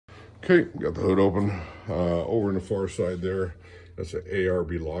Okay, got the hood open. Over on the far side there, that's an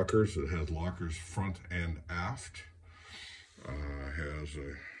ARB lockers. It has lockers front and aft. Has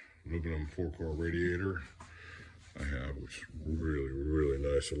a aluminum 4-core radiator. I have, which is really, really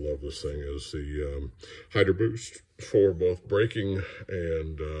nice. I love this thing, is the Hydro Boost for both braking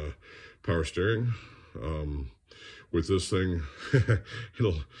and power steering. With this thing,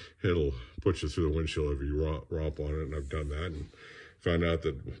 it'll put you through the windshield if you romp on it, and I've done that and found out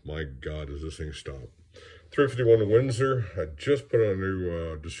that, my God, does this thing stop. 351 to Windsor. I just put on a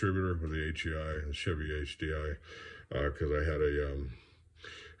new distributor with the HEI, the Chevy HDI, because I had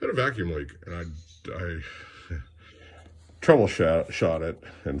a vacuum leak, and I troubleshot it,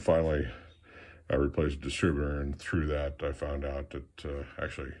 and finally I replaced the distributor, and through that I found out that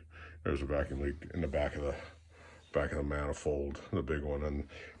actually there was a vacuum leak in the back of the manifold, the big one, and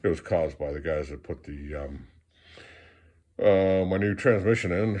it was caused by the guys that put the my new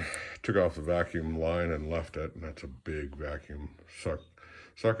transmission in, took off the vacuum line and left it, and that's a big vacuum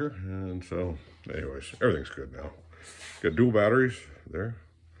sucker. And so anyways, everything's good now. Got dual batteries there,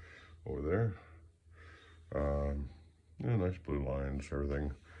 over there. Yeah, nice blue lines,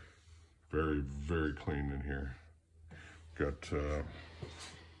 everything very, very clean in here. Got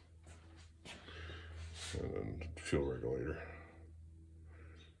and then fuel regulator.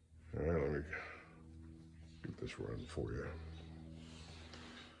 All right, let me get this running for you.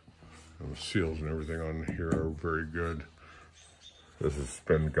 And the seals and everything on here are very good. This has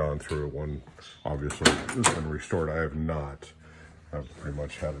been gone through one, obviously. This has been restored. I have not. I've pretty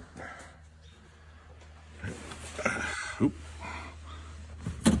much had it. Oop.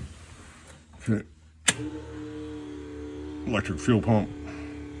 Okay. Electric fuel pump.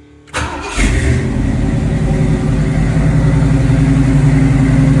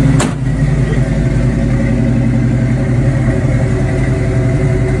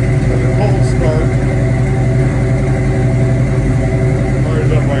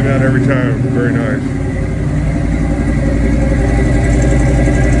 Every time, very nice.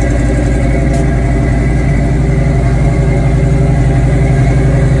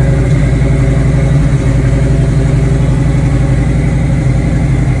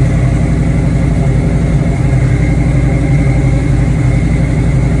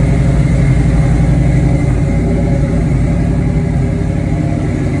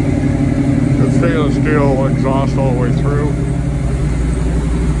 The stainless steel exhaust all the way through.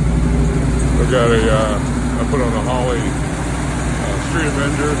 I got I put on a Holly Street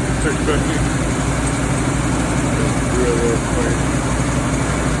Avenger 650. It's real clean.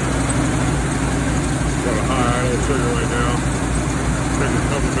 Got a high idle trigger right now. Take a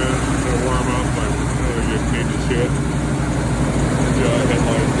couple minutes to warm up. I really need to see it.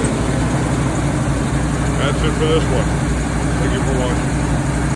 Headlights. That's it for this one.